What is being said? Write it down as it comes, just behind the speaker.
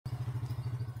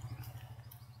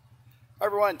Hi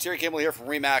everyone, Terry Campbell here from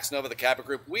Remax Nova, the Cabot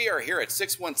Group. We are here at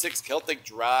 616 Celtic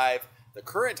Drive, the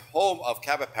current home of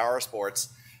Cabot Power Sports.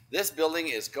 This building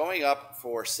is going up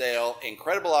for sale.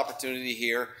 Incredible opportunity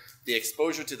here. The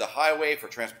exposure to the highway for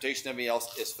transportation and everything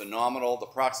else is phenomenal. The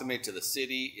proximity to the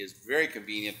city is very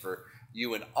convenient for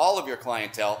you and all of your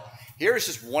clientele. Here is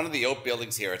just one of the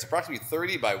outbuildings here. It's approximately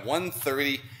 30 by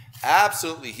 130,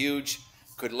 absolutely huge.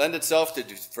 Could lend itself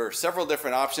for several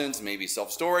different options, maybe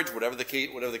self-storage, whatever the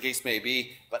case may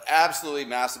be, but absolutely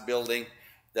massive building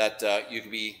that you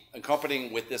could be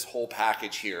accompanying with this whole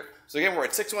package here. So again, we're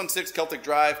at 616 Celtic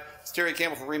Drive. It's Terry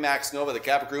Campbell from Remax Nova, the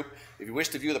Cabot Group. If you wish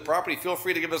to view the property, feel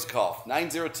free to give us a call,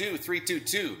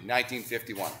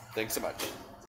 902-322-1951. Thanks so much.